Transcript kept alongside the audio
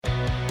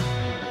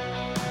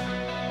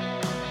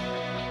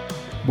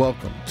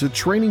Welcome to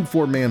Training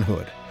for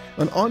Manhood,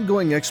 an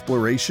ongoing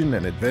exploration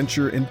and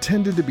adventure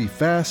intended to be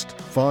fast,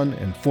 fun,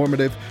 and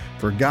informative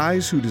for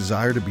guys who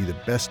desire to be the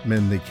best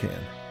men they can.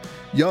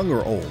 Young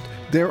or old,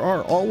 there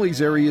are always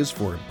areas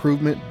for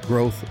improvement,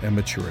 growth, and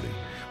maturity.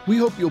 We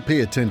hope you'll pay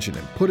attention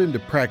and put into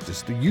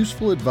practice the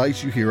useful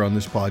advice you hear on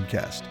this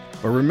podcast.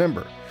 But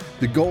remember,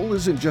 the goal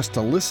isn't just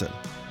to listen,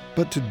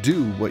 but to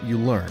do what you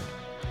learn.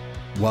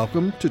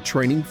 Welcome to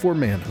Training for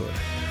Manhood.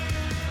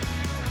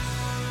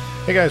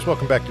 Hey guys,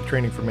 welcome back to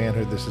Training for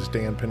Manhood. This is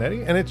Dan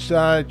Panetti, and it's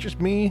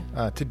just me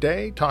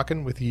today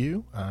talking with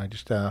you. I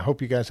just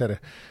hope you guys had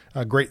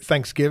a great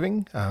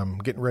Thanksgiving,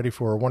 getting ready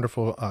for a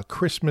wonderful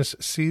Christmas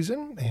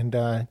season, and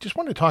just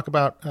wanted to talk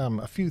about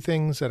a few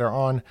things that are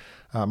on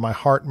my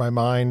heart, my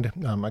mind.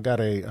 I got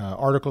a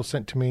article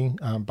sent to me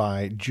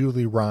by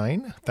Julie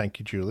Ryan. Thank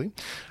you, Julie.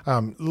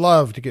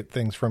 Love to get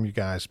things from you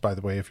guys, by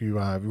the way. If you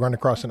run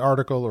across an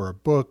article or a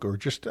book or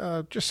just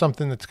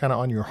something that's kind of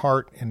on your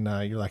heart and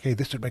you're like, hey,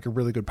 this would make a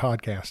really good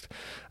podcast,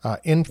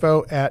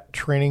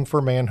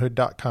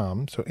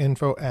 info@trainingformanhood.com. So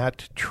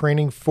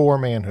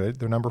info@trainingformanhood,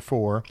 the number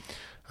 4,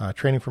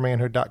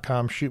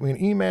 trainingformanhood.com. Shoot me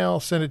an email,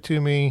 send it to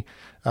me,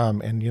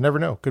 and you never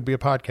know, could be a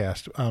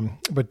podcast.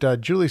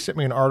 But Julie sent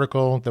me an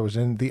article that was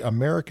in the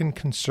American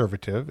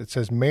Conservative. It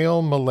says,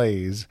 male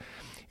malaise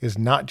is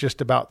not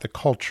just about the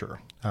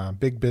culture.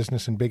 Big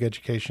business and big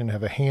education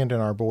have a hand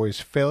in our boys'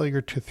 failure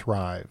to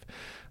thrive.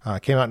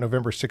 Came out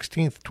November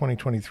 16th,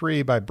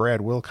 2023 by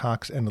Brad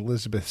Wilcox and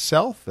Elizabeth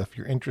Self. If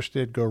you're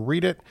interested, go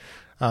read it.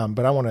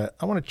 But I want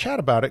to chat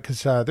about it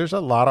because there's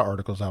a lot of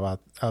articles out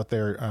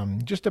there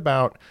just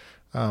about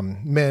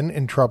men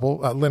in trouble.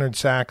 Leonard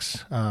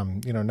Sachs,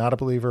 not a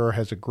believer,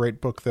 has a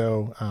great book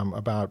though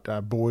about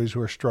boys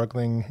who are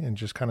struggling and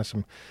just kind of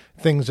some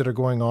things that are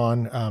going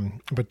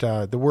on. But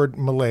the word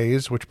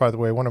malaise, which by the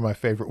way, one of my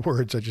favorite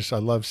words, I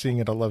love seeing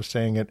it. I love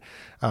saying it.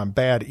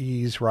 Bad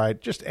ease,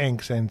 right? Just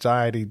angst,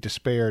 anxiety,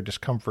 despair,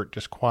 discomfort,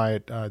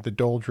 disquiet, the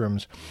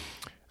doldrums.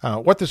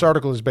 What this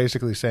article is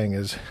basically saying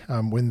is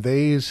when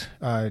these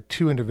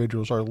two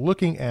individuals are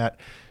looking at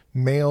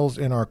males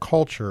in our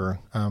culture,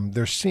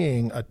 they're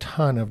seeing a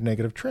ton of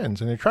negative trends,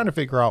 and they're trying to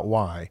figure out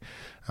why.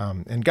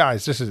 And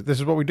guys, this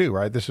is what we do,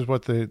 right? This is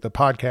what the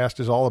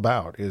podcast is all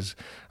about, is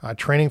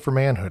training for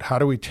manhood. How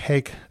do we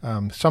take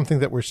something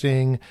that we're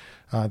seeing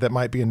that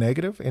might be a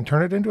negative and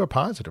turn it into a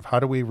positive? How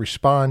do we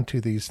respond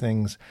to these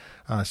things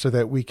so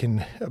that we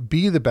can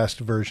be the best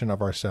version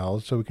of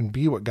ourselves, so we can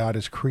be what God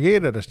has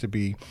created us to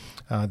be,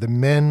 the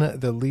men,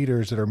 the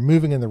leaders that are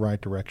moving in the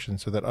right direction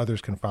so that others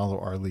can follow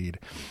our lead.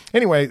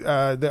 Anyway,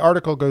 the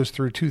article goes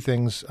through two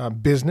things,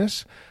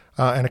 business,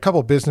 and a couple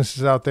of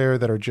businesses out there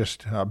that are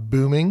just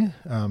booming,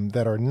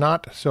 that are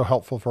not so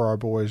helpful for our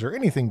boys or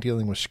anything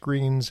dealing with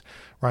screens,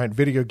 right?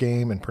 Video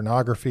game and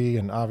pornography,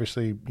 and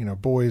obviously,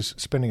 boys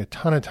spending a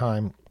ton of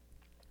time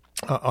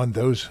on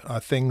those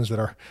things that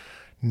are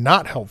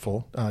not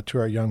helpful to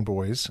our young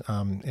boys,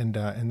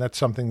 and that's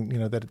something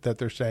that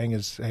they're saying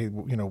is, hey,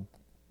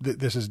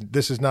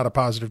 this is not a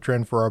positive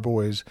trend for our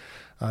boys,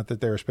 that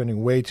they're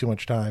spending way too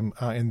much time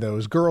in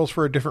those. Girls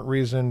for a different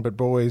reason, but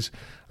boys,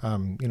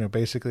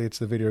 basically it's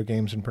the video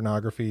games and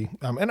pornography.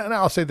 And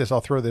I'll say this, I'll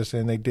throw this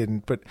in, they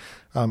didn't, but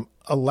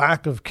a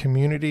lack of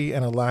community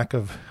and a lack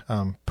of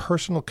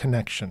personal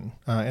connection.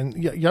 And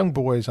young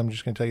boys, I'm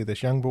just going to tell you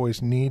this, young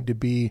boys need to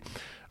be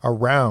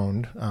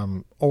around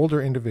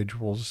older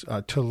individuals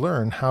to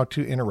learn how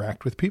to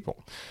interact with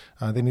people.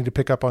 They need to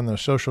pick up on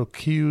those social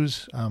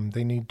cues.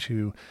 They need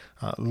to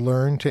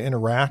learn to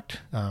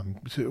interact,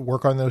 to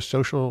work on those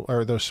social,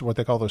 or those, what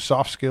they call those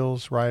soft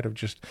skills, right? Of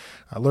just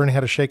learning how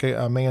to shake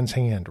a man's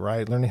hand,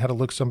 right? Learning how to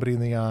look somebody in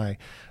the eye,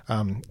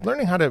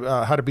 learning how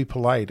to be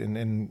polite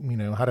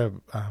and how to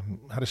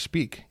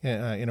speak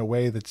in a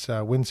way that's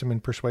winsome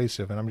and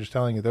persuasive. And I'm just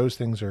telling you, those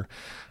things are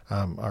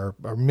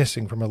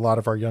missing from a lot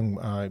of our young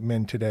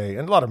men today,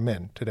 and a lot of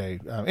men today.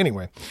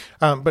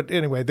 But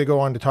anyway, they go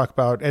on to talk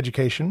about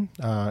education,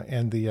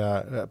 and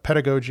the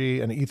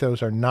pedagogy and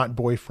ethos are not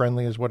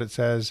boy-friendly, is what it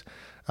says,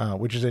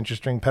 which is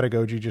interesting.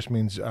 Pedagogy just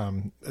means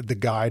the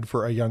guide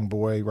for a young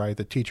boy, right?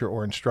 The teacher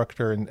or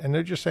instructor. And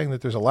they're just saying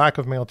that there's a lack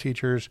of male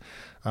teachers.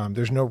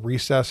 There's no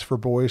recess for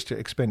boys to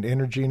expend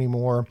energy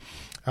anymore.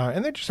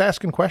 And they're just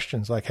asking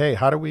questions like, hey,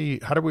 how do we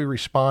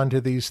respond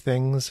to these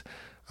things?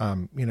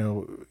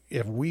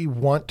 If we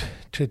want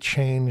to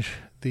change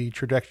the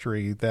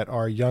trajectory that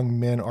our young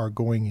men are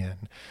going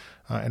in,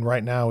 and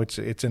right now it's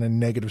in a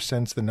negative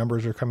sense. The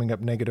numbers are coming up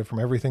negative from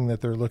everything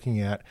that they're looking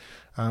at.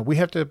 We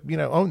have to,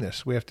 own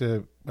this. We have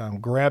to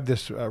grab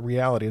this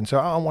reality. And so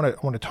I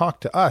want to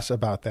talk to us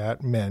about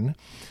that, men,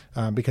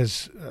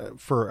 because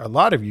for a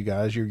lot of you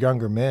guys, you're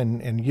younger men,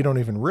 and you don't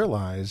even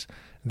realize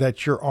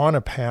that you're on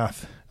a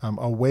path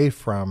away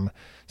from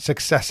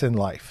success in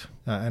life.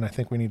 And I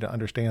think we need to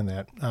understand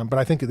that. But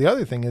I think the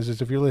other thing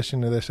is if you're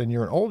listening to this and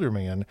you're an older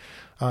man,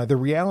 the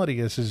reality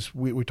is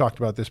we talked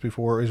about this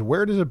before, is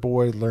where does a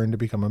boy learn to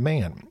become a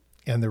man?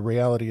 And the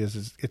reality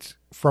is it's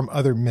from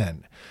other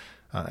men.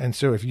 And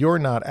so if you're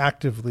not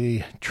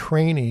actively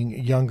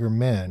training younger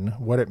men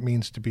what it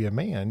means to be a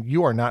man,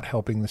 you are not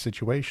helping the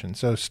situation.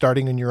 So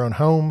starting in your own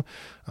home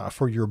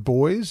for your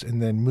boys,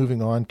 and then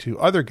moving on to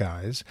other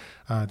guys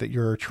that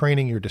you're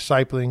training, you're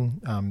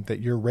discipling, that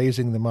you're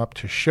raising them up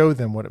to show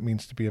them what it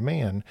means to be a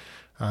man.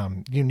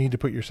 You need to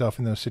put yourself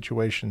in those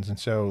situations. And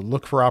so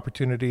look for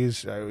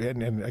opportunities.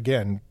 And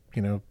again,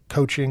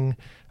 coaching,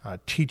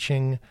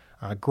 teaching,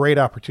 great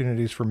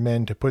opportunities for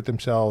men to put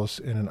themselves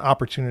in an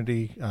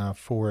opportunity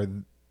for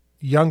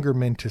younger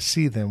men to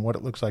see them, what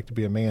it looks like to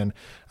be a man.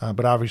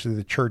 But obviously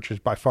the church is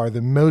by far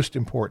the most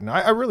important.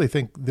 I really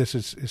think this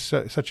is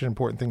such an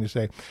important thing to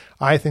say.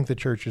 I think the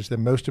church is the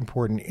most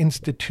important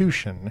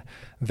institution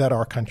that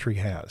our country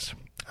has.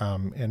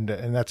 And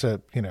that's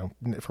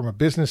from a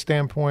business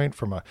standpoint,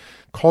 from a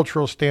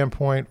cultural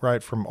standpoint,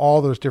 right? From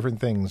all those different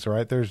things,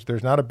 right?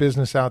 There's not a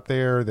business out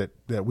there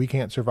that we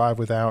can't survive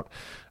without.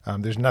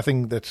 There's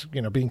nothing that's,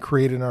 being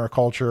created in our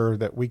culture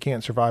that we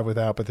can't survive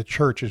without, but the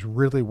church is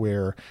really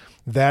where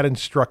that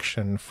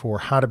instruction for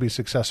how to be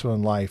successful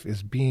in life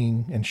is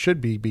being and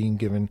should be being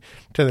given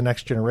to the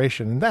next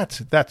generation. And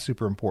that's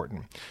super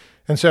important.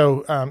 And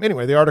so,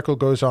 anyway, the article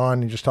goes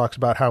on and just talks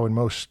about how in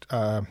most,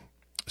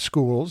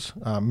 schools,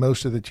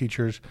 most of the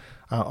teachers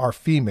are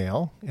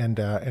female, and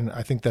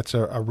I think that's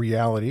a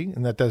reality,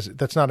 and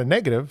that's not a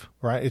negative,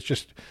 right? It's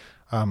just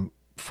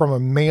from a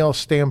male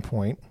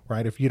standpoint,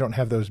 right? If you don't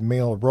have those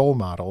male role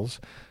models,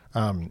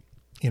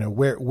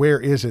 where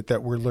is it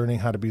that we're learning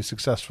how to be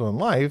successful in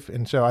life?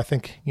 And so I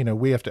think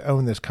we have to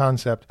own this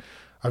concept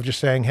of just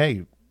saying,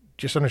 hey,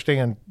 just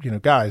understand,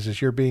 guys,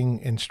 as you're being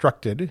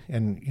instructed,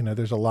 and,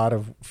 there's a lot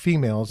of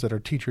females that are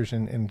teachers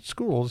in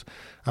schools,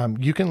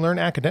 you can learn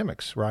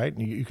academics, right?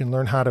 You can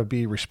learn how to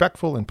be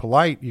respectful and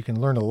polite. You can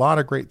learn a lot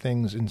of great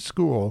things in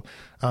school.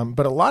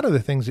 But a lot of the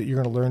things that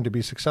you're going to learn to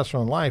be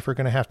successful in life are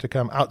going to have to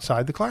come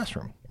outside the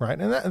classroom, right?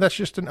 And that's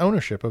just an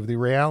ownership of the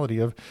reality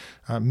of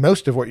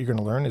most of what you're going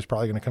to learn is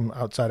probably going to come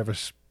outside of a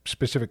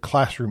specific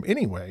classroom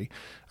anyway.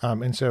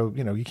 And so,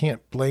 you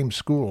can't blame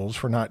schools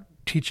for not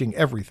teaching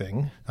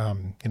everything,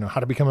 how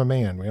to become a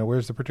man,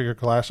 where's the particular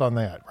class on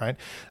that, right?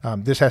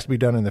 This has to be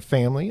done in the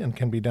family and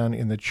can be done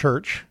in the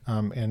church.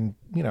 And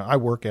I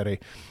work at a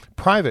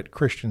private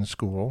Christian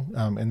school,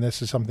 and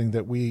this is something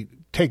that we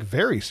take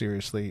very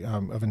seriously,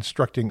 of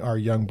instructing our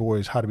young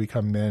boys how to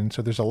become men.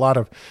 So there's a lot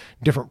of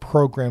different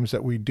programs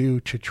that we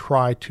do to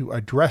try to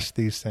address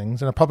these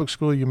things. In a public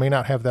school, you may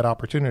not have that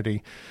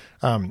opportunity.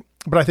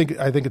 But I think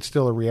it's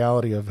still a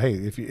reality of, hey,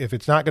 if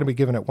it's not going to be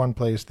given at one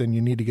place, then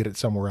you need to get it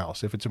somewhere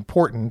else. If it's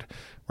important,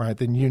 right,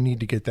 then you need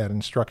to get that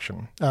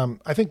instruction.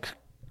 I think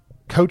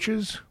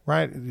coaches,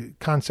 right, the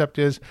concept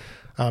is,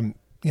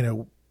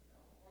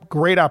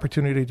 great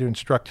opportunity to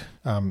instruct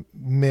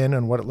men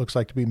on what it looks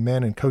like to be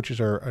men, and coaches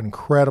are an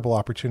incredible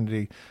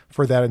opportunity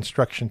for that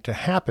instruction to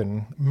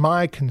happen.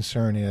 My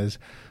concern is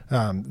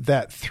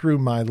that through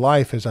my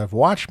life, as I've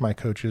watched my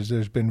coaches,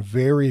 there's been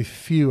very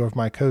few of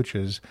my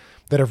coaches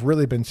that have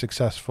really been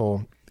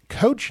successful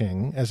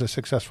coaching as a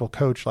successful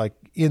coach, like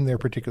in their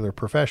particular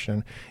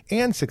profession,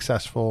 and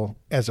successful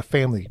as a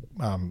family,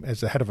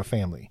 as the head of a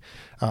family.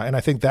 And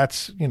I think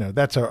that's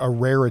a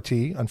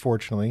rarity,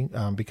 unfortunately,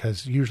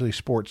 because usually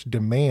sports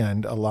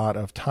demand a lot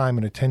of time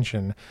and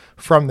attention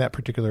from that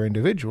particular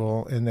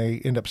individual, and they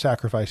end up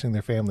sacrificing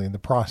their family in the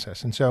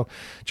process. And so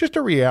just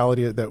a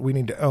reality that we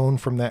need to own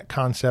from that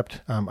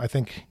concept. I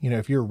think,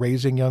 if you're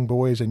raising young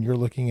boys and you're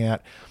looking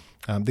at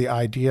the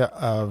idea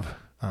of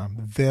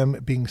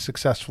them being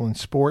successful in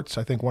sports,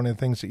 I think one of the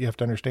things that you have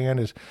to understand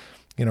is,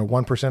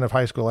 1% of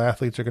high school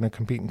athletes are going to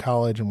compete in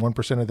college, and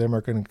 1% of them are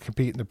going to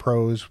compete in the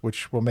pros,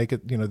 which will make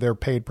it, their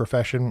paid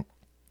profession.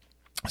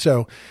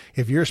 So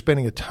if you're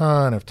spending a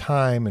ton of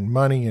time and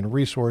money and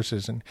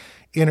resources and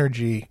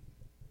energy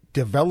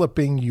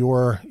developing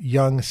your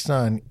young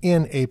son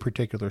in a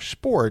particular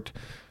sport,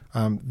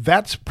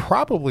 that's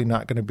probably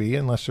not going to be,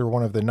 unless they're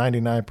one of the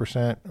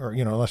 99%, or,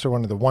 unless they're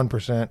one of the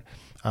 1%,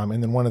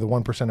 and then one of the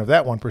 1% of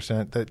that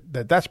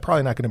 1%, that's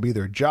probably not going to be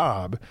their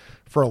job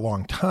for a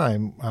long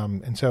time.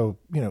 And so,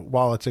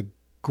 while it's a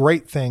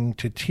great thing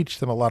to teach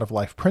them a lot of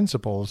life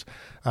principles,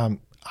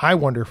 I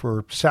wonder if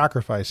we're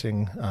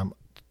sacrificing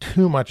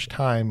too much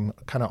time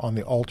kind of on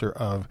the altar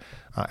of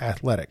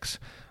athletics.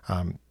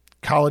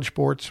 College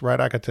sports, right?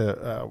 I got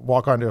to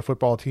walk onto a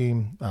football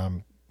team,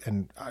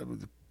 and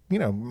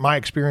my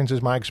experience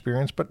is my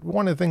experience, but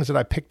one of the things that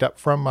I picked up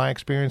from my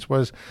experience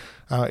was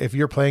if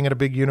you're playing at a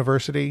big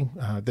university,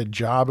 the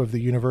job of the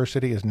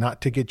university is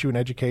not to get you an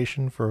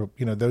education. For,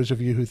 those of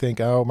you who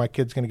think, oh, my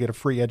kid's going to get a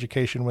free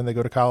education when they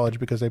go to college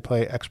because they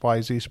play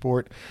XYZ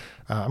sport,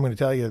 I'm going to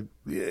tell you,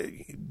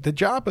 the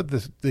job of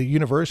the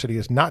university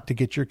is not to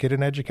get your kid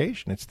an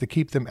education. It's to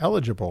keep them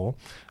eligible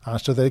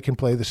so they can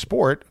play the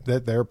sport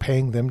that they're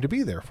paying them to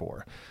be there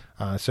for.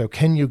 So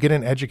can you get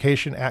an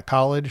education at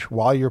college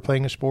while you're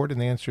playing a sport?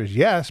 And the answer is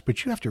yes,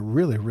 but you have to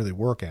really, really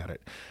work at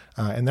it.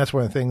 And that's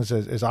one of the things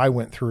as I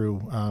went through,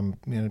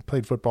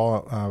 played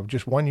football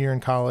just 1 year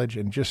in college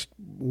and just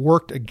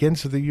worked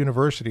against the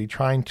university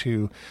trying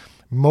to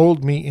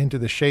mold me into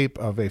the shape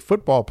of a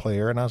football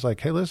player. And I was like,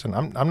 hey, listen,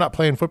 I'm not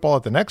playing football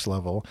at the next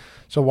level.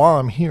 So while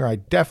I'm here, I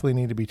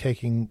definitely need to be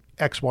taking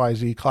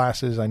XYZ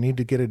classes. I need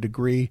to get a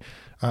degree.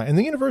 And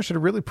the university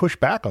really pushed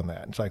back on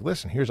that. It's like,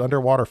 listen, here's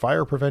underwater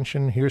fire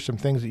prevention. Here's some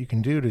things that you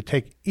can do to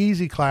take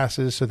easy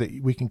classes so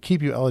that we can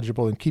keep you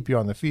eligible and keep you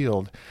on the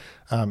field.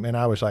 And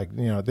I was like,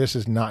 this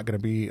is not going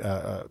to be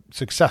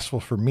successful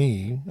for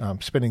me,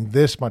 spending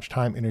this much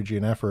time, energy,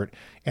 and effort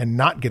and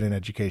not get an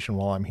education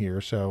while I'm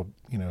here. So,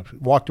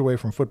 walked away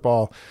from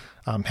football,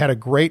 had a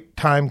great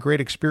time, great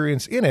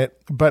experience in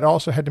it, but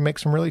also had to make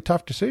some really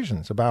tough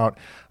decisions about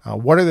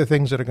what are the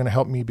things that are going to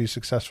help me be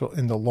successful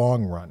in the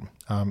long run.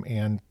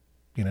 And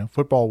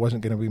football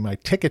wasn't going to be my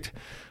ticket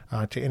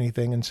to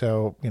anything. And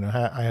so,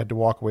 I had to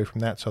walk away from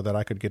that so that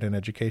I could get an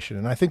education.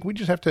 And I think we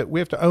have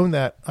to own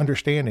that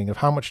understanding of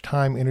how much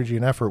time, energy,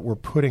 and effort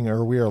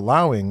we are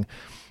allowing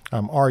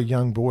our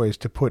young boys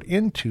to put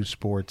into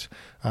sports.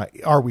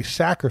 Are we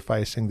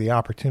sacrificing the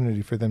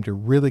opportunity for them to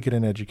really get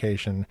an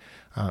education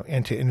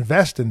and to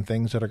invest in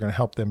things that are going to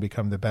help them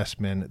become the best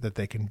men that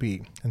they can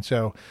be? And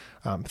so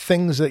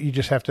things that you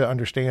just have to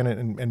understand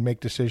and make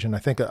decision. I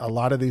think a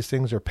lot of these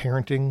things are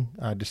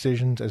parenting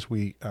decisions as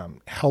we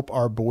help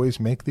our boys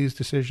make these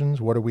decisions.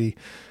 What are we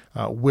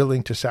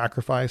willing to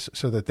sacrifice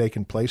so that they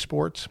can play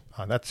sports?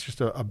 That's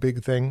just a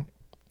big thing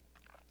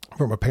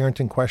from a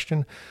parenting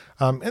question.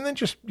 And then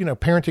just,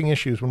 parenting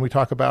issues when we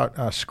talk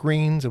about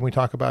screens and we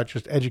talk about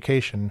just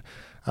education,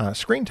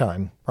 screen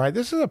time, right?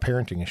 This is a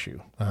parenting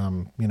issue.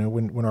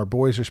 When our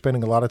boys are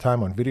spending a lot of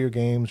time on video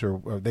games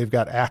or they've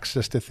got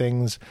access to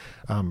things,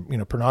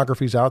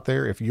 pornography's out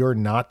there. If you're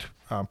not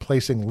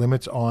placing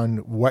limits on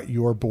what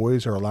your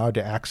boys are allowed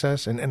to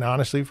access, and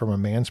honestly, from a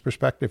man's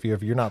perspective,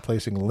 if you're not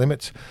placing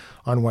limits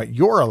on what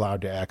you're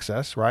allowed to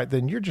access, right,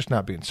 then you're just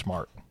not being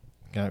smart.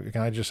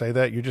 Can I just say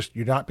that?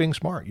 You're not being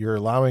smart. You're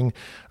allowing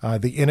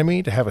the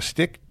enemy to have a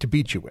stick to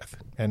beat you with,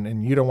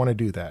 and you don't want to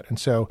do that. And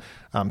so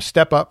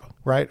step up,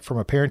 right, from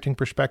a parenting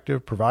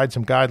perspective, provide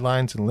some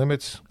guidelines and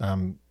limits.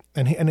 And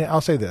I'll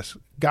say this,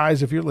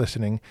 guys, if you're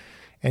listening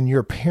and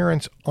your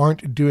parents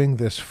aren't doing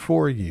this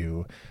for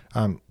you,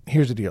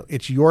 here's the deal.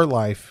 It's your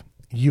life.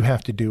 You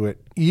have to do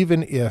it,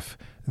 even if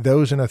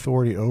those in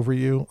authority over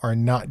you are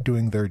not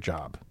doing their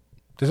job.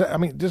 Does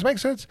it make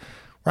sense?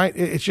 Right?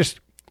 It's just,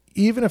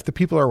 even if the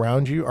people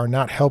around you are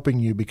not helping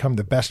you become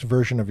the best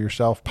version of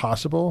yourself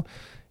possible,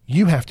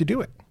 you have to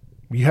do it.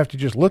 You have to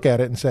just look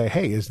at it and say,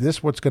 hey, is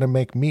this what's going to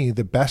make me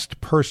the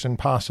best person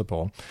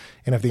possible?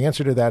 And if the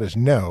answer to that is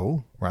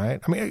no,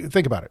 right?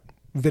 Think about it.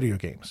 Video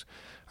games,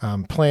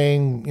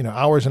 playing,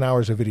 hours and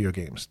hours of video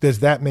games. Does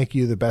that make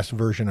you the best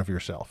version of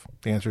yourself?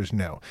 The answer is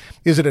no.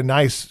 Is it a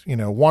nice,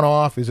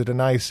 one-off? Is it a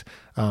nice,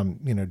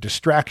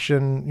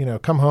 distraction?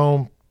 Come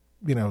home,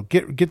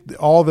 get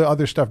all the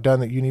other stuff done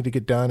that you need to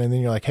get done. And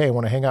then you're like, hey, I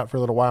want to hang out for a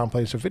little while and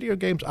play some video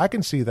games. I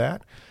can see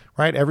that,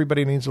 right?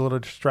 Everybody needs a little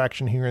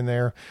distraction here and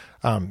there.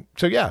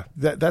 So yeah,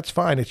 that's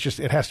fine. It's just,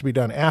 it has to be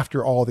done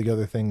after all the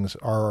other things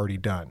are already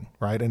done,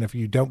 right? And if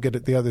you don't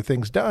get the other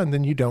things done,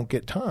 then you don't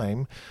get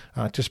time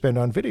to spend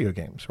on video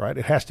games, right?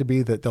 It has to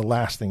be the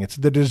last thing. It's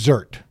the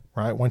dessert,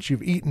 right? Once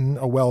you've eaten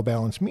a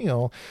well-balanced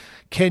meal,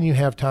 can you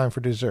have time for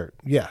dessert?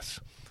 Yes.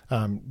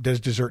 Does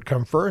dessert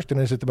come first,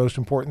 and is it the most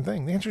important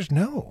thing? The answer is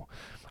no.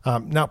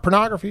 Now,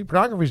 pornography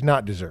is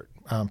not dessert.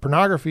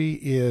 Pornography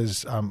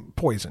is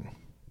poison,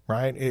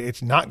 right?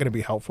 It's not going to be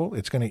helpful.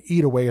 It's going to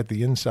eat away at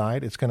the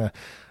inside. It's going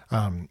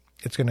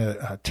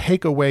to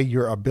take away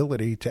your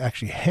ability to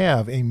actually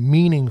have a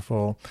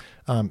meaningful,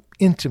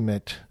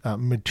 intimate,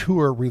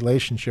 mature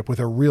relationship with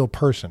a real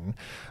person.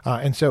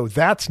 And so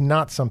that's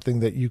not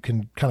something that you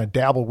can kind of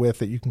dabble with,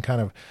 that you can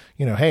kind of,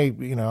 hey,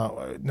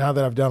 now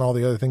that I've done all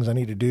the other things I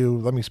need to do,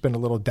 let me spend a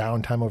little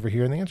downtime over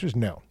here. And the answer is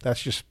no.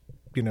 That's just,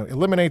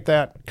 eliminate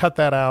that, cut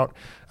that out.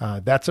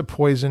 That's a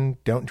poison.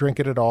 Don't drink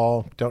it at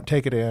all. Don't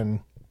take it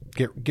in.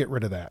 Get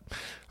rid of that.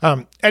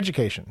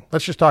 Education.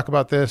 Let's just talk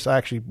about this. I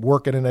actually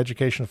work at an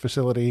educational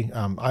facility.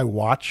 I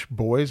watch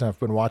boys. I've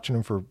been watching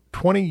them for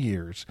 20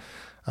 years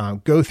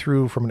go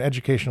through from an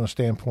educational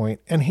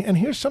standpoint. And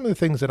here's some of the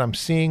things that I'm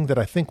seeing that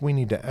I think we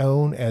need to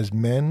own as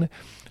men.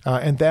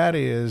 And that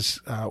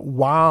is,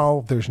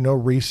 while there's no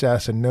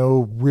recess and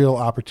no real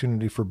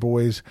opportunity for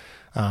boys,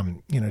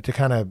 to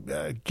kind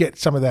of get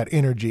some of that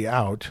energy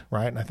out,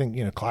 right? And I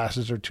think,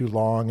 classes are too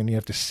long and you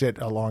have to sit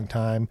a long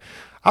time.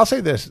 I'll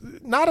say this,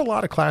 not a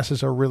lot of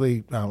classes are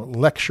really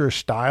lecture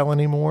style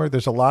anymore.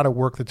 There's a lot of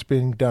work that's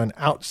being done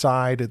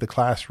outside of the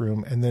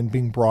classroom and then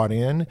being brought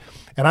in.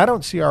 And I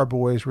don't see our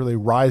boys really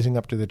rising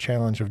up to the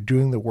challenge of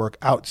doing the work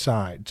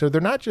outside. So they're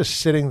not just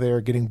sitting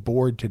there getting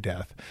bored to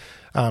death.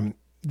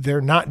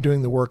 They're not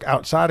doing the work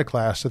outside of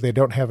class, so they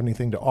don't have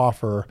anything to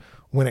offer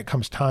when it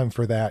comes time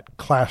for that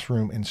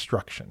classroom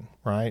instruction,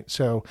 right?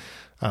 So,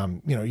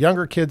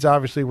 younger kids,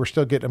 obviously, we're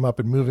still getting them up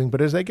and moving,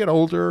 but as they get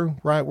older,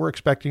 right, we're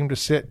expecting them to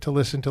sit, to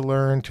listen, to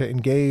learn, to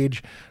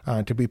engage,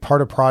 to be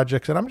part of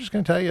projects. And I'm just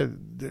going to tell you,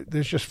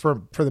 there's just,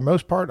 for the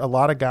most part, a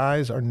lot of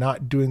guys are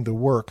not doing the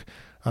work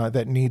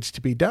that needs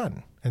to be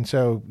done. And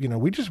so,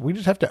 we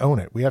just have to own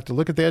it. We have to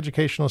look at the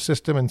educational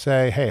system and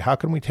say, hey, how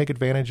can we take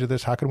advantage of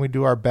this? How can we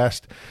do our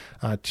best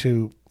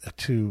to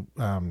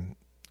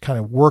kind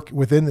of work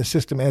within the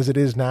system as it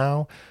is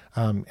now?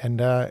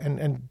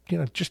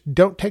 Just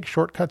don't take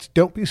shortcuts.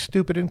 Don't be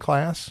stupid in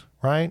class,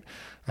 right?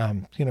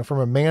 From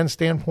a man's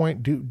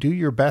standpoint, do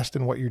your best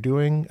in what you're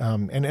doing,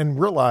 and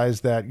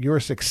realize that your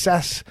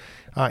success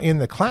in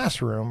the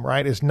classroom,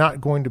 right, is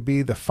not going to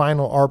be the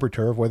final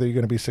arbiter of whether you're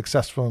going to be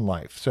successful in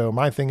life. So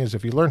my thing is,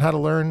 if you learn how to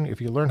learn, if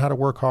you learn how to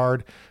work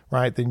hard,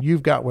 right, then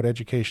you've got what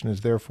education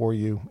is there for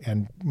you.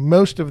 And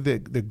most of the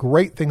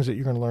great things that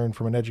you're going to learn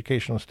from an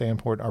educational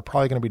standpoint are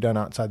probably going to be done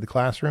outside the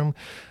classroom.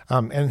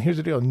 And here's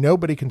the deal.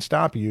 Nobody can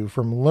stop you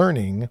from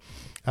learning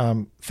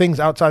things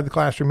outside the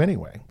classroom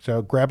anyway.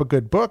 So grab a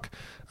good book,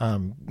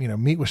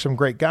 meet with some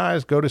great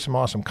guys, go to some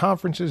awesome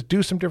conferences,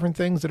 do some different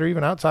things that are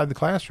even outside the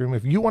classroom.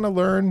 If you want to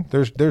learn,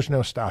 there's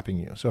no stopping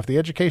you. So if the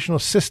educational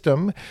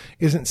system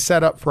isn't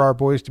set up for our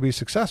boys to be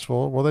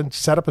successful, well, then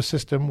set up a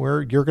system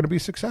where you're going to be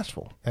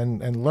successful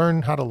and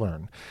learn how to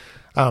learn.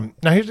 Now,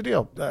 here's the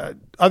deal.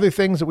 Other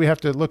things that we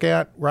have to look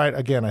at, right?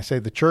 Again, I say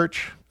the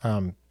church,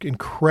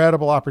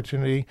 incredible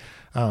opportunity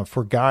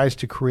for guys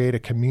to create a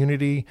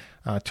community,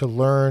 to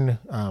learn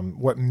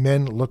what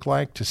men look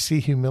like, to see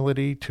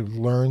humility, to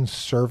learn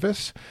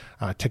service,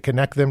 to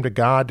connect them to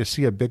God, to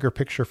see a bigger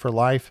picture for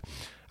life.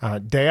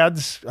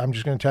 Dads, I'm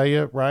just going to tell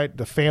you, right,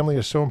 the family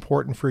is so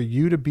important for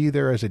you to be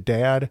there as a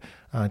dad,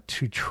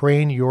 to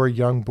train your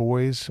young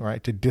boys,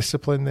 right, to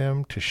discipline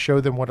them, to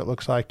show them what it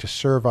looks like to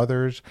serve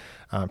others,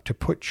 to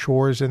put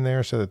chores in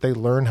there so that they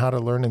learn how to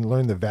learn and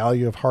learn the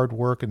value of hard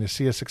work and to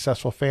see a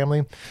successful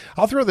family.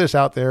 I'll throw this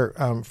out there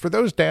for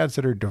those dads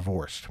that are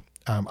divorced.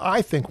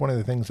 I think one of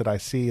the things that I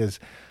see is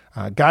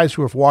guys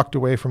who have walked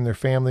away from their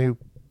family,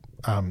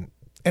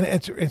 and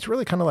it's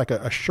really kind of like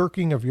a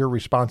shirking of your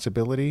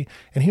responsibility.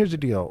 And here's the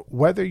deal.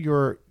 Whether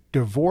you're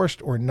divorced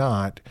or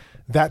not,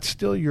 that's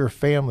still your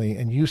family,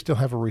 and you still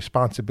have a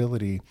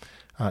responsibility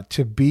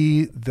to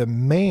be the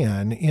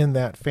man in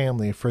that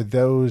family for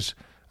those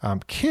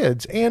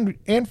kids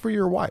and for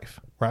your wife,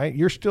 right?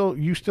 You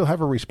still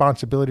have a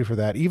responsibility for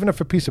that, even if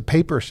a piece of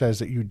paper says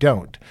that you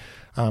don't.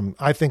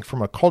 I think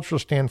from a cultural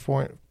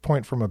standpoint,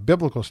 from a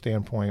biblical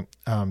standpoint,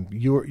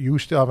 you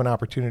still have an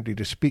opportunity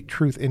to speak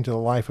truth into the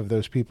life of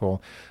those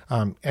people,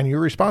 and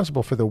you're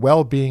responsible for the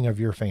well-being of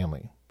your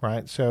family,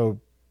 right? So,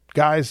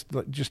 guys,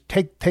 just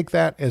take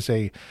that as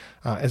a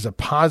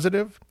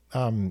positive,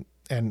 and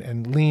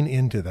lean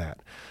into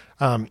that.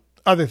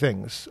 Other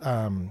things,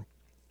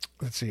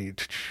 let's see,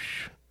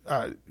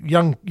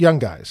 young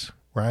guys,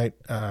 right?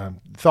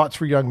 Thoughts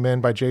for Young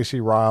Men by J.C.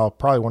 Ryle,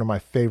 probably one of my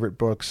favorite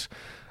books.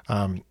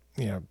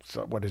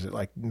 So what is it,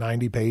 like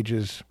 90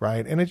 pages,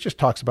 right? And it just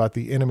talks about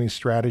the enemy's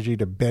strategy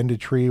to bend a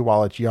tree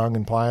while it's young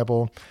and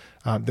pliable.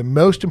 The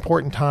most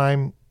important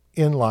time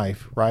in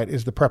life, right,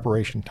 is the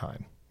preparation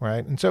time,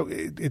 right? And so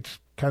it's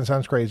kind of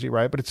sounds crazy,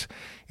 right? But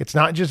it's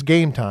not just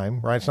game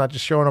time, right? It's not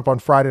just showing up on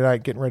Friday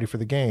night, getting ready for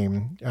the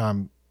game,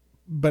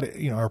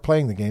 or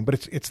playing the game,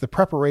 but it's the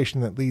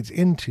preparation that leads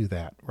into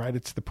that, right?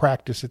 It's the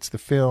practice, it's the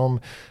film,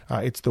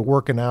 it's the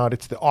working out,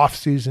 it's the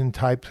off-season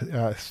type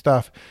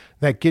stuff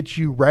that gets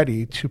you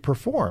ready to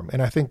perform.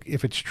 And I think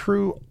if it's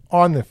true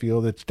on the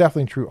field, it's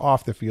definitely true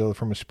off the field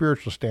from a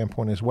spiritual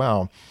standpoint as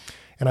well.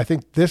 And I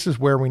think this is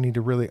where we need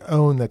to really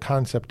own the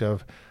concept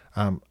of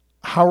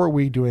how are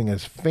we doing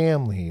as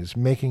families,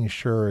 making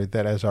sure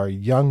that as our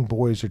young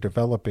boys are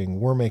developing,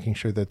 we're making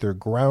sure that they're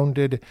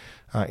grounded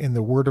in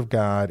the Word of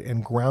God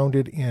and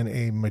grounded in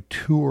a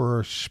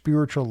mature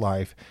spiritual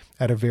life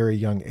at a very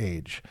young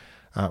age.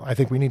 I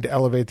think we need to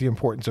elevate the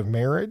importance of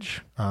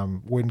marriage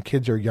when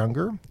kids are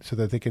younger so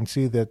that they can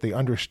see that they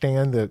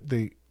understand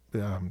the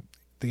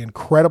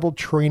incredible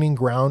training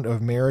ground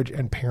of marriage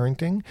and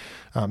parenting.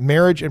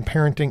 Marriage and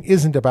parenting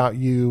isn't about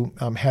you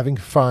having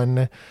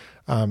fun,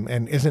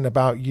 and isn't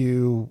about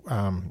you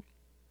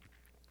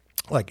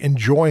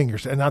enjoying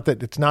yourself. Not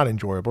that it's not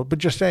enjoyable, but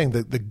just saying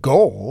that the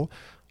goal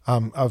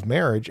of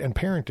marriage and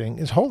parenting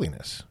is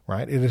holiness,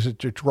 right? It is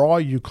to draw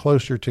you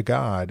closer to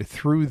God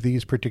through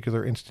these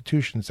particular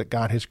institutions that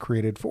God has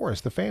created for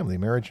us, the family,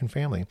 marriage and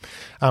family.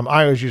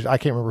 I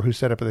can't remember who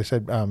said it, but they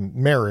said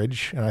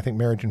marriage, and I think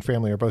marriage and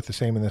family are both the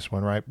same in this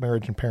one, right?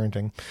 Marriage and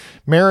parenting.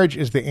 Marriage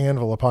is the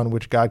anvil upon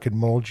which God could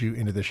mold you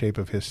into the shape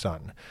of his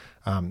son.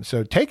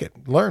 So take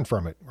it, learn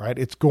from it, right?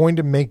 It's going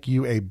to make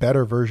you a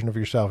better version of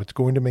yourself. It's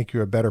going to make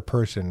you a better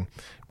person,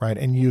 right?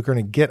 And you're going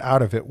to get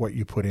out of it what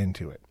you put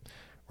into it,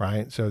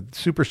 right? So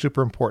super,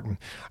 super important.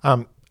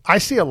 I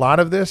see a lot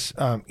of this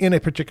in a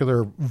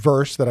particular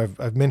verse that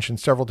I've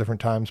mentioned several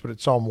different times, but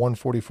it's Psalm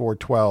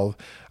 144:12.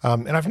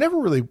 And I've never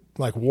really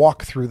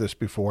walked through this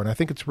before. And I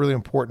think it's really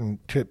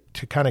important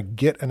to kind of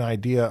get an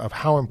idea of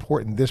how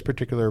important this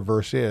particular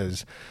verse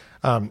is.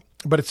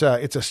 But it's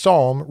a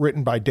psalm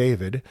written by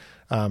David,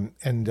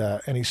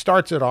 and he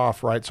starts it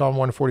off, right? Psalm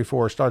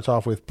 144 starts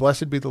off with,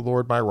 "Blessed be the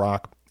Lord my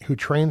rock, who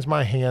trains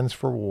my hands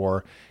for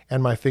war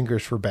and my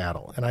fingers for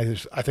battle." And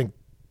I think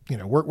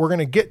we're going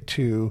to get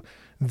to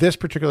this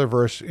particular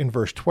verse in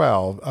verse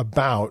 12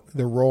 about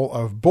the role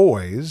of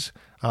boys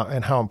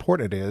and how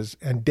important it is.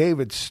 And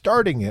David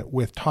starting it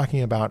with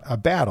talking about a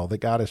battle that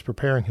God is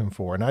preparing him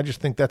for. And I just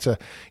think that's an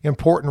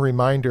important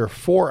reminder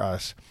for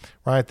us,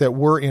 right, that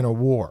we're in a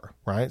war,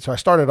 right? So I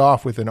started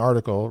off with an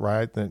article,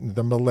 right,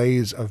 the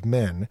malaise of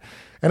men.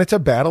 And it's a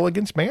battle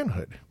against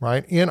manhood,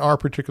 right, in our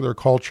particular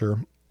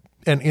culture.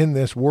 And in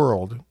this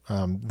world,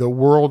 the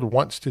world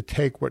wants to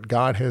take what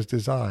God has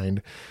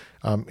designed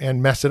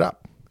and mess it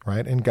up,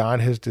 right? And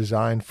God has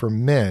designed for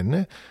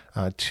men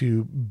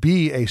to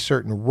be a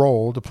certain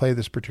role, to play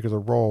this particular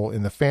role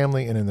in the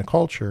family and in the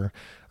culture.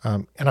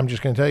 And I'm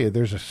just going to tell you,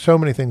 there's so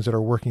many things that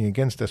are working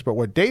against us. But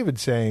what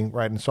David's saying,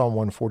 right, in Psalm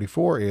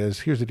 144 is,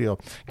 here's the deal.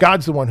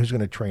 God's the one who's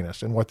going to train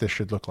us and what this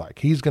should look like.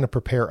 He's going to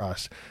prepare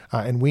us.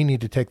 And we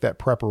need to take that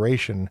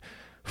preparation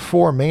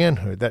for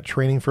manhood, that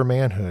training for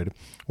manhood,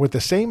 with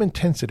the same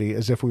intensity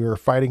as if we were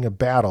fighting a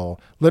battle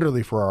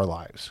literally for our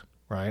lives.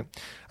 Right.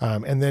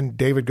 And then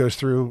David goes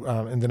through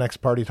in the next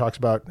part, he talks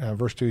about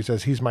verse 2, he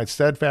says, he's my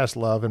steadfast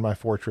love and my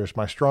fortress,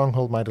 my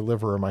stronghold, my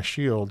deliverer, my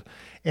shield,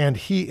 and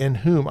he in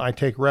whom I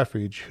take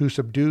refuge, who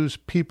subdues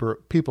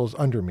peoples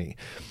under me.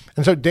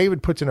 And so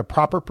David puts in a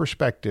proper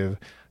perspective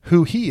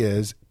who he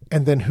is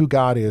and then who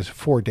God is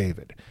for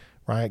David.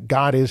 Right.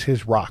 God is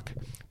his rock.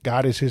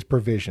 God is his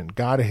provision.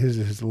 God is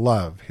his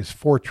love, his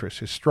fortress,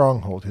 his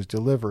stronghold, his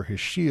deliverer, his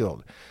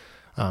shield,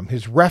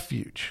 his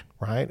refuge,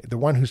 right? The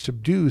one who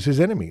subdues his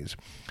enemies.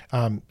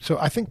 So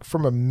I think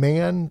from a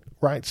man,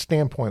 right,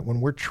 standpoint,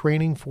 when we're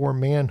training for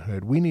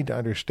manhood, we need to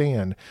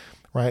understand,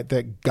 right,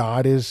 that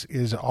God is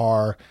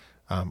our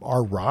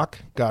rock.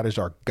 God is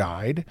our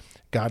guide.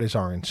 God is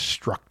our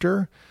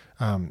instructor.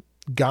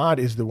 God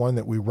is the one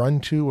that we run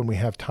to when we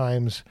have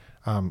times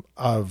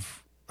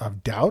of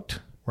doubt,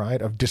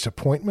 right, of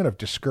disappointment, of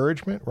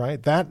discouragement,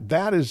 right?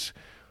 That is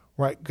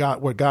right,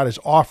 God, what God is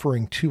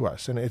offering to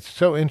us. And it's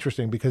so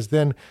interesting because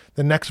then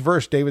the next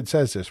verse, David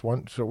says this,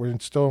 so we're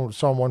still in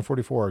Psalm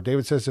 144.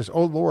 David says this,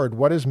 "O Lord,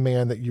 what is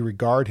man that you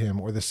regard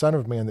him, or the son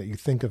of man that you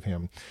think of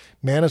him?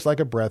 Man is like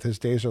a breath, his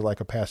days are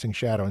like a passing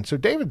shadow." And so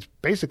David's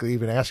basically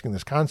even asking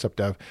this concept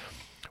of,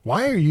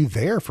 why are you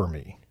there for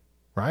me?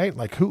 Right?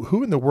 Like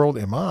who in the world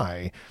am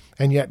I?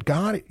 And yet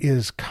God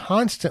is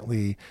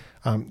constantly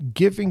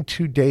giving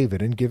to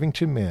David and giving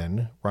to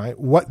men, right,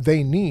 what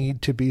they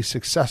need to be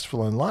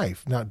successful in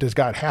life. Now, does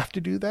God have to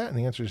do that? And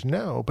the answer is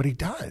no, but he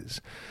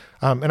does.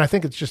 And I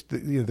think it's just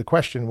the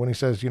question when he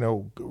says,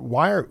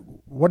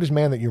 what is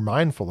man that you're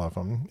mindful of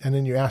him? And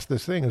then you ask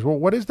this thing is, well,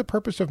 what is the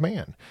purpose of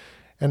man?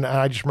 And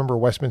I just remember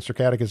Westminster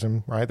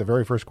Catechism, right? The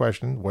very first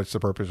question, what's the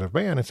purpose of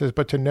man? It says,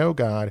 but to know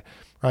God,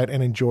 right,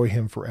 and enjoy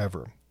him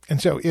forever. And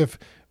so if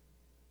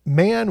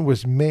man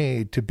was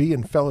made to be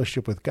in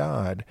fellowship with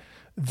God,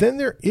 then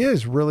there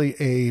is really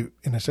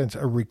in a sense,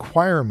 a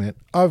requirement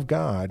of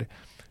God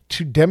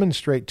to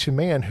demonstrate to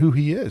man who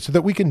he is so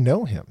that we can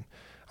know him.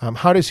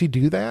 How does he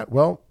do that?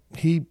 Well,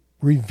 he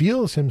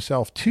reveals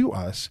himself to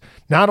us,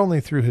 not only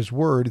through his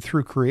word,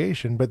 through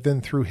creation, but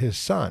then through his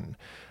son.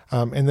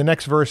 And the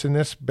next verse in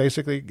this,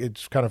 basically,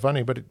 it's kind of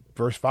funny, but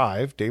verse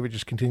 5, David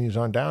just continues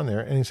on down there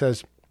and he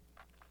says,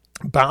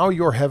 "Bow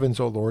your heavens,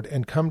 O Lord,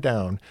 and come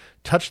down,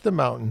 touch the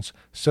mountains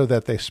so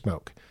that they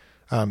smoke."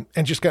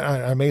 And just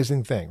an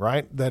amazing thing,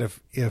 right? That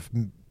if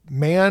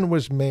man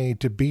was made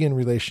to be in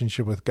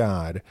relationship with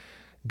God,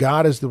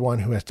 God is the one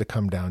who has to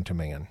come down to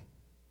man.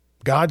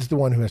 God's the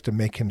one who has to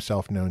make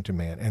himself known to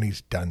man, and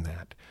he's done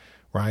that,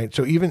 right?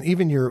 So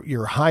even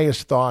your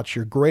highest thoughts,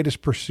 your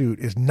greatest pursuit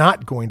is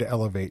not going to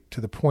elevate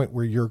to the point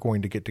where you're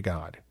going to get to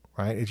God,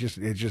 right? It's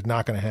just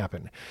not going to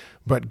happen.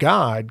 But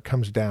God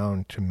comes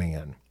down to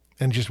man.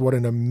 And just what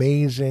an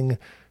amazing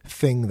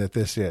thing that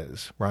this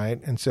is,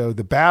 right? And so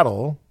the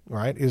battle,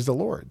 right, is the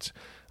Lord's.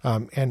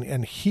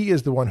 And he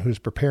is the one who's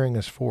preparing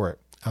us for it.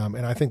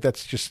 And I think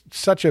that's just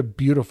such a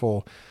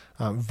beautiful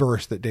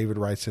verse that David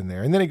writes in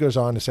there. And then he goes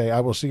on to say, "I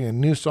will sing a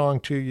new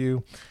song to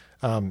you,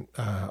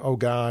 oh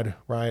God,"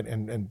 right?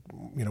 And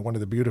one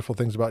of the beautiful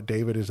things about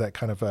David is that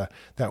kind of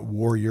that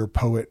warrior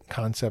poet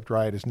concept,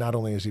 right? Is not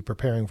only is he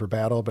preparing for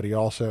battle, but he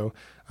also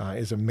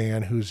is a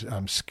man who's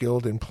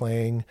skilled in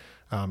playing,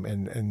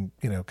 and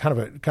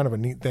kind of a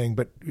neat thing.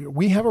 But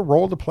we have a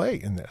role to play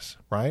in this,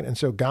 right? And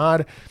so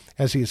God,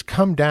 as he has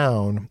come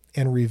down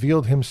and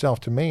revealed himself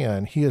to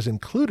man, he has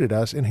included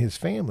us in his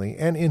family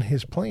and in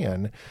his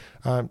plan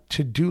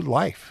to do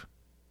life.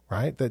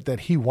 Right?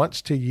 That he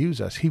wants to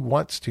use us. He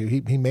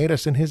made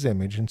us in his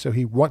image. And so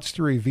he wants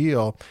to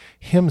reveal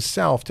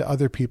himself to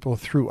other people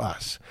through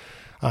us.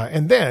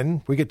 And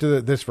then we get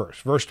to this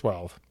verse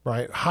 12,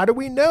 right? How do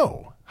we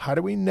know? How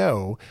do we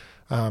know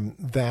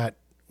that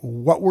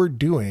what we're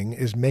doing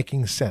is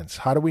making sense?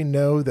 How do we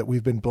know that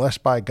we've been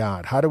blessed by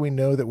God? How do we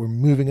know that we're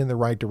moving in the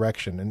right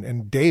direction?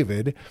 And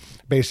David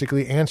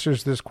basically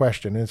answers this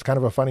question. And it's kind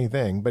of a funny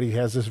thing, but he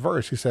has this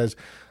verse. He says,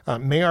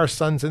 "May our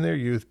sons in their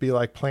youth be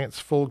like plants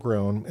full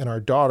grown, and our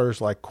daughters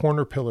like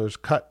corner pillars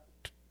cut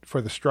for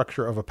the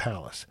structure of a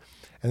palace."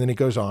 And then he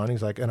goes on,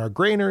 he's like, and our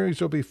granaries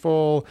will be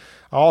full,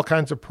 all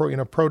kinds of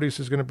produce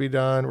is going to be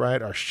done,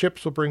 right? Our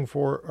sheep will bring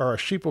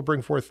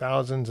forth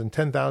thousands and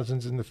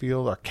 10,000s in the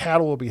field. Our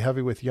cattle will be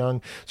heavy with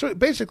young. So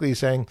basically he's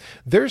saying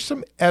there's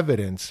some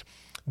evidence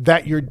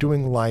that you're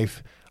doing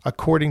life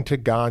according to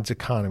God's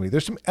economy.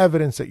 There's some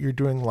evidence that you're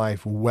doing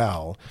life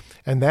well,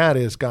 and that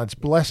is God's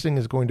blessing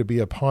is going to be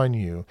upon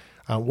you.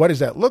 What does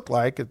that look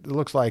like? It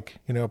looks like,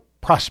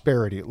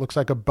 prosperity. It looks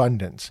like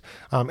abundance.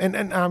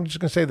 And I'm just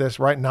going to say this,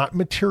 right? Not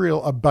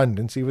material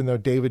abundance, even though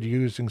David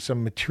using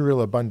some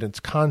material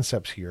abundance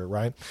concepts here,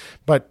 right?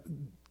 But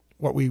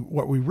what we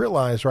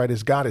realize, right,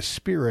 is God is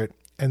spirit,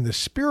 and the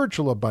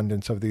spiritual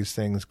abundance of these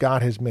things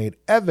God has made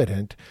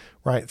evident,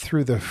 right,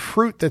 through the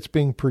fruit that's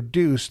being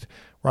produced,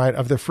 right,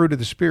 of the fruit of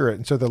the Spirit.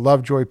 And so the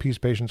love, joy, peace,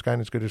 patience,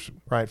 kindness, goodness,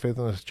 right,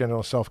 faithfulness,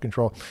 gentleness,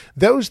 self-control.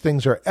 Those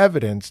things are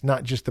evidence,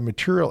 not just the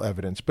material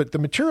evidence, but the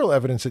material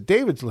evidence that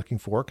David's looking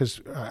for,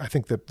 because I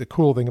think the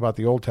cool thing about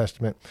the Old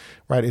Testament,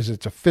 right, is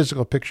it's a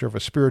physical picture of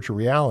a spiritual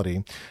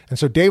reality. And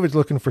so David's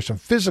looking for some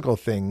physical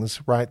things,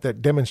 right,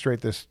 that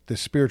demonstrate this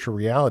spiritual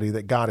reality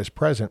that God is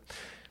present.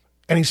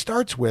 And he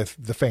starts with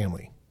the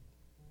family.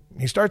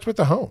 He starts with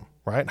the home,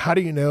 right? How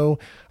do you know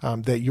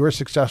that you're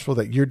successful,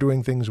 that you're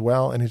doing things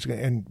well?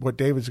 And what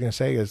David's going to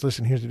say is,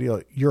 listen, here's the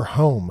deal. Your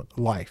home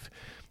life,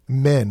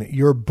 men,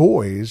 your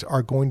boys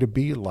are going to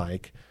be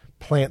like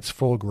plants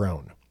full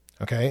grown,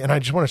 okay? And I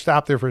just want to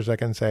stop there for a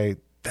second and say,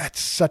 that's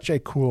such a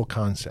cool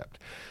concept.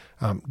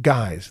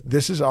 Guys,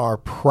 this is our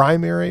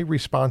primary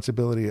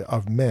responsibility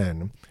of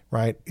men,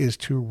 right, is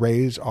to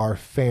raise our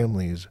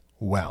families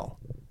well.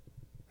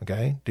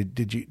 Okay?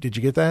 Did you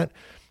get that?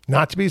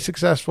 Not to be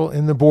successful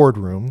in the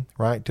boardroom,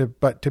 right?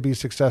 But to be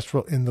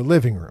successful in the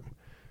living room.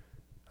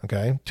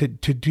 Okay? To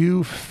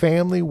do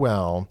family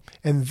well,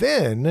 and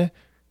then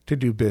to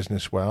do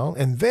business well,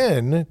 and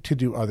then to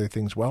do other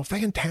things well.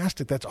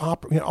 Fantastic. That's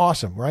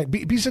awesome, right?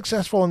 Be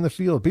successful in the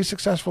field, be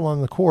successful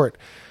on the court,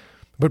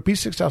 but be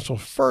successful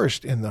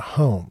first in the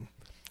home.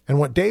 And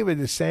what David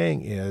is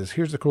saying is,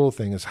 here's the cool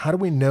thing, is how do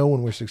we know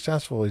when we're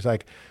successful? He's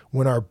like,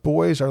 when our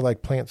boys are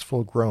like plants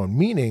full grown,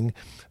 meaning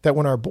that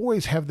when our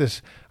boys have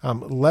this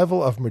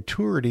level of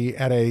maturity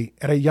at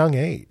a young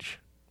age,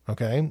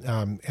 okay?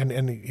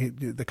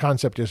 The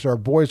concept is our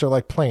boys are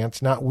like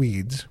plants, not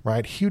weeds,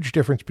 right? Huge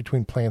difference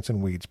between plants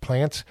and weeds.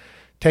 Plants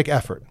take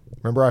effort.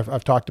 Remember,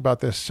 I've talked about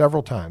this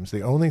several times.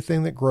 The only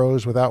thing that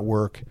grows without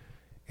work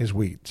is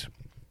weeds,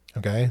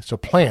 okay? So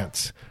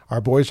plants,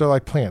 our boys are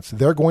like plants.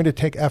 They're going to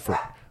take effort,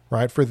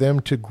 right? For them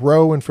to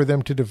grow and for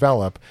them to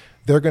develop,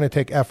 they're going to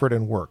take effort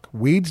and work.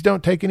 Weeds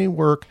don't take any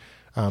work,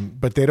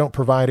 but they don't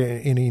provide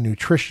any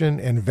nutrition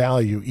and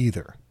value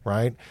either,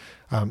 right?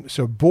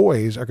 So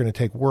boys are going to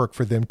take work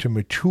for them to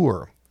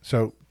mature.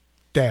 So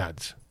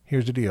dads,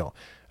 here's the deal.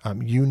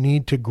 You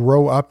need to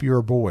grow up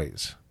your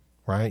boys,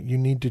 right? You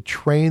need to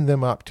train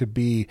them up to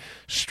be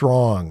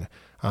strong,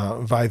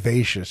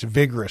 vivacious,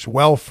 vigorous,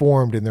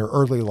 well-formed in their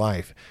early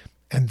life.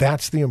 And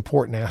that's the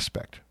important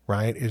aspect,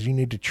 right? Is you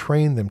need to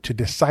train them, to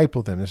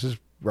disciple them. This is,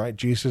 right,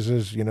 Jesus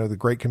is, the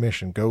Great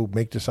Commission, go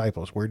make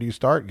disciples. Where do you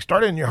start? You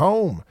start in your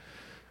home,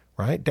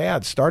 right?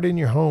 Dad, start in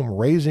your home,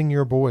 raising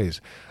your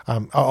boys.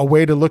 A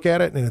way to look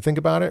at it and to think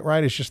about it,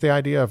 right, is just the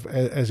idea of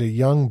as a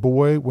young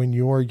boy, when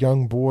you're a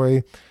young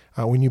boy,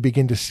 when you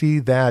begin to see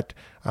that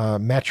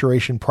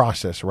maturation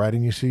process, right?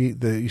 And you see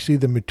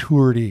the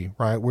maturity,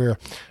 right? Where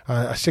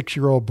a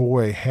 6-year-old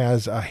boy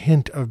has a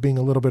hint of being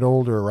a little bit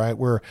older, right?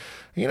 Where,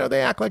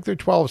 they act like they're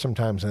 12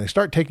 sometimes, and they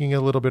start taking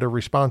a little bit of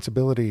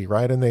responsibility,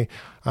 right? And they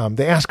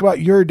ask about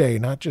your day,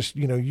 not just,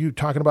 you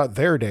talking about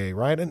their day,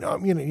 right? And,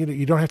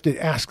 you don't have to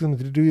ask them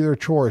to do their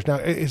chores. Now,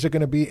 is it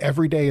going to be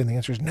every day? And the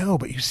answer is no,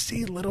 but you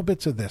see little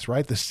bits of this,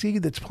 right? The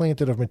seed that's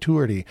planted of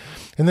maturity.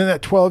 And then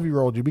that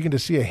 12-year-old, you begin to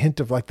see a hint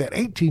of like that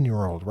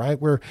 18-year-old, right?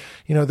 Where,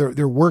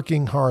 they're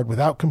working hard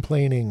without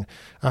complaining.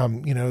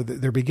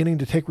 They're beginning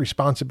to take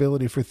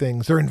responsibility for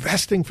things. They're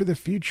investing for the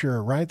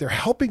future, right? They're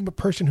helping the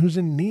person who's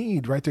in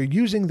need, right? They're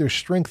using their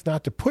strength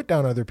not to put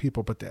down other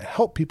people, but to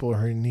help people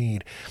who are in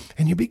need.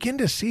 And you begin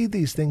to see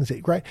these things,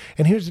 right?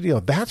 And here's the deal.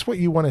 That's what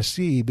you want to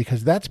see,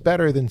 because that's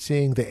better than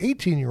seeing the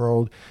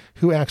 18-year-old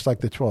who acts like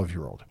the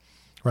 12-year-old.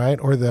 Right?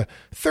 Or the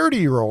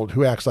 30-year-old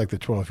who acts like the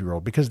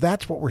 12-year-old, because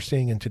that's what we're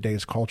seeing in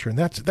today's culture. And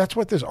that's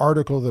what this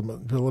article, the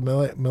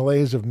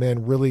Malaise of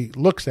Men, really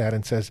looks at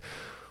and says,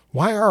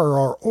 why are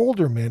our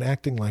older men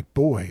acting like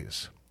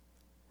boys?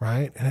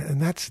 Right? And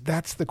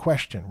that's the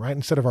question, right?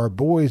 Instead of our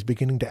boys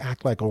beginning to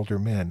act like older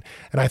men.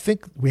 And I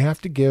think we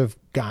have to give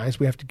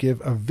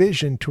a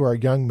vision to our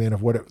young men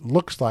of what it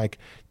looks like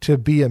to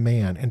be a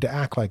man and to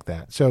act like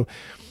that. So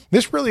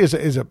this really is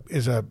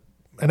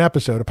an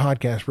episode, a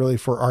podcast really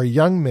for our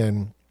young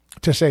men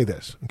to say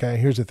this. Okay.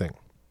 Here's the thing.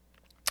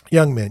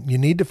 Young men, you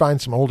need to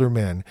find some older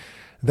men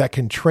that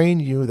can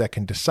train you, that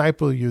can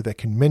disciple you, that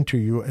can mentor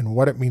you in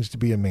what it means to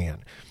be a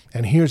man.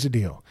 And here's the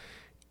deal.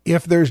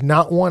 If there's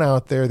not one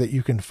out there that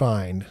you can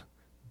find,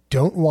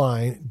 don't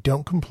whine,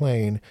 don't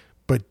complain,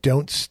 but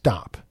don't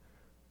stop,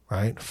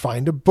 right?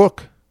 Find a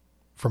book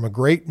from a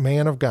great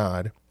man of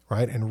God,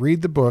 right? And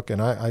read the book.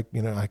 And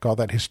I call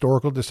that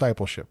historical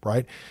discipleship,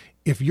 right?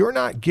 If you're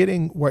not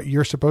getting what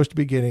you're supposed to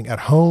be getting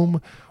at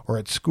home or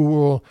at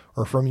school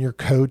or from your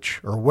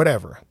coach or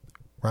whatever,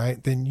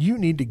 right? Then you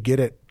need to get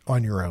it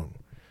on your own.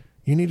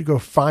 You need to go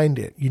find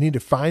it. You need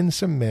to find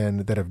some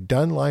men that have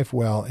done life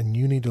well, and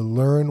you need to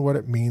learn what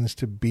it means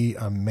to be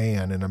a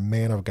man and a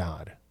man of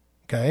God.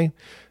 Okay?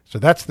 So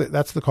that's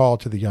the call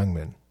to the young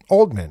men.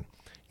 Old men,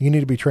 you need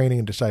to be training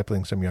and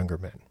discipling some younger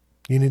men.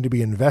 You need to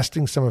be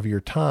investing some of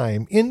your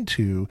time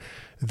into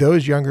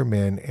those younger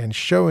men and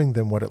showing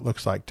them what it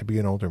looks like to be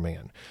an older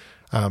man.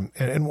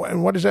 And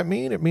what does that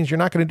mean? It means you're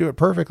not going to do it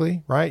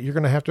perfectly, right? You're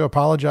going to have to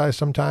apologize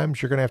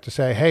sometimes. You're going to have to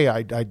say, hey,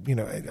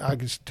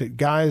 to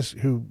guys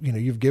who,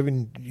 you've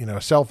given,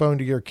 a cell phone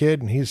to your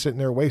kid and he's sitting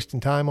there wasting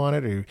time on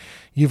it, or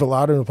you've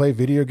allowed him to play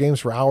video games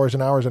for hours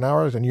and hours and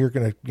hours, and you're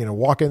going to,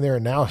 walk in there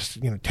and now,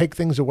 take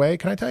things away.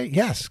 Can I tell you?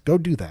 Yes, go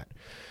do that.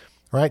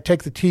 Right?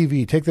 Take the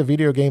TV, take the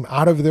video game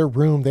out of their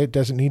room. That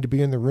doesn't need to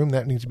be in the room.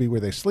 That needs to be where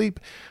they sleep.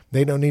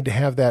 They don't need to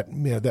have that,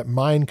 that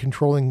mind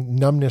controlling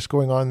numbness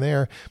going on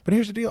there. But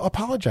here's the deal.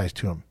 Apologize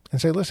to them and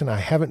say, listen, I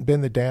haven't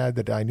been the dad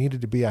that I needed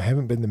to be. I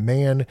haven't been the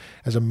man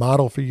as a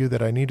model for you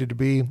that I needed to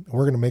be.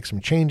 We're going to make some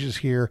changes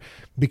here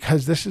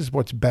because this is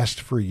what's best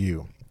for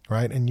you.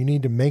 Right? And you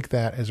need to make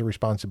that as a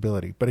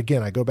responsibility. But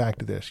again, I go back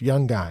to this.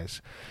 Young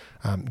guys,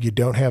 you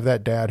don't have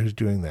that dad who's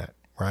doing that.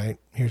 Right?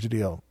 Here's the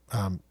deal.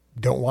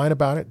 Don't whine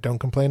about it. Don't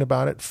complain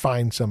about it.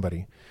 Find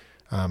somebody.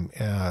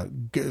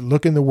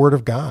 Look in the Word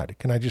of God.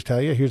 Can I just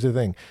tell you? Here's the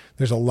thing.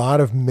 There's a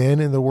lot of men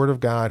in the Word of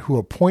God who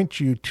will point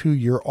you to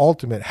your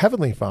ultimate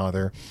Heavenly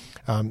Father,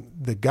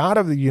 the God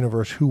of the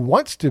universe, who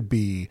wants to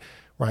be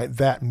right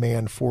that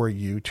man for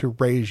you to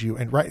raise you.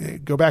 And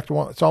right, go back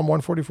to Psalm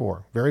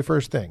 144, very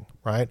first thing.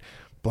 Right,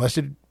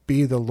 blessed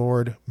be the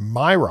Lord,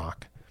 my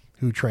rock,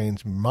 who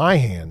trains my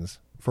hands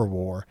for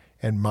war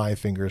and my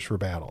fingers for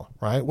battle,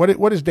 right?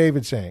 What is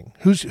David saying?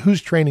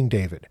 Who's training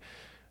David?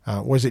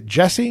 Was it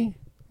Jesse,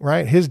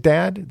 right? His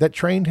dad that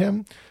trained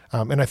him?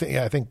 And I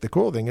think the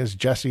cool thing is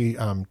Jesse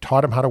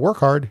taught him how to work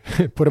hard,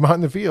 put him out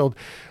in the field.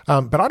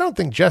 But I don't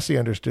think Jesse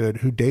understood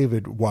who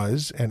David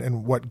was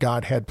and what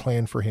God had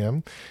planned for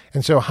him.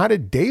 And so how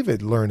did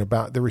David learn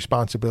about the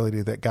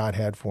responsibility that God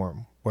had for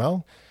him?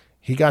 Well,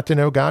 he got to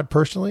know God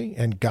personally,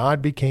 and God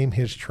became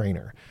his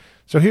trainer.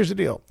 So here's the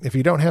deal. If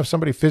you don't have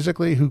somebody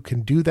physically who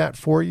can do that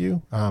for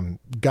you,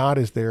 God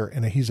is there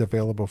and he's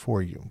available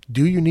for you.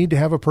 Do you need to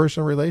have a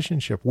personal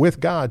relationship with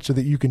God so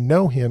that you can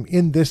know him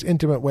in this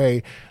intimate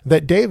way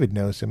that David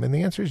knows him? And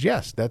the answer is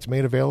yes. That's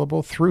made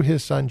available through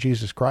his son,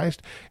 Jesus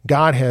Christ.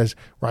 God has,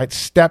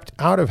 stepped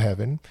out of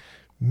heaven,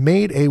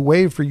 made a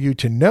way for you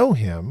to know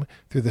him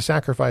through the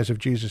sacrifice of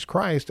Jesus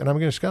Christ. And I'm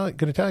going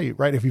to tell you,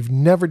 if you've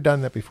never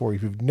done that before,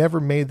 if you've never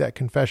made that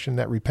confession,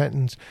 that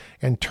repentance,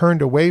 and turned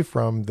away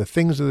from the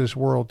things of this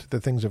world to the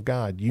things of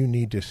God, you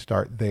need to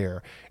start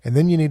there. And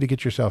then you need to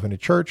get yourself into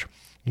church.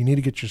 You need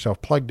to get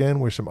yourself plugged in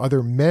where some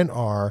other men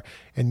are,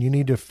 and you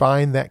need to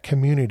find that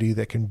community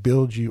that can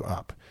build you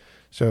up.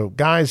 So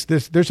guys,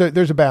 there's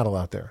a battle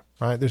out there.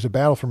 Right? There's a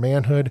battle for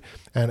manhood.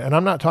 And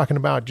I'm not talking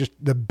about just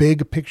the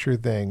big picture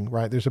thing,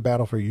 right? There's a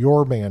battle for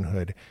your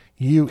manhood.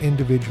 You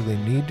individually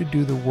need to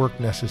do the work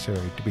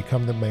necessary to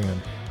become the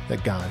man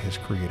that God has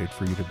created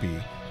for you to be.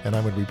 And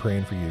I'm going to be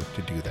praying for you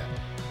to do that.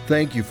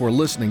 Thank you for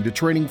listening to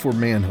Training for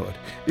Manhood.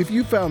 If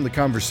you found the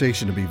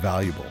conversation to be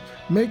valuable,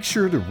 make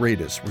sure to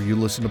rate us where you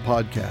listen to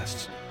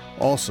podcasts.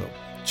 Also,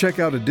 check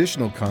out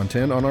additional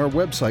content on our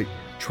website,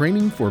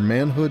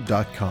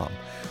 trainingformanhood.com.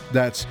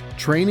 That's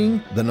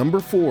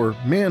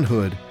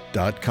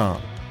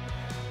manhood.com.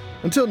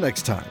 Until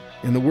next time,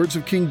 in the words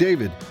of King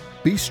David,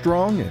 be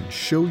strong and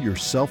show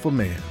yourself a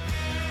man.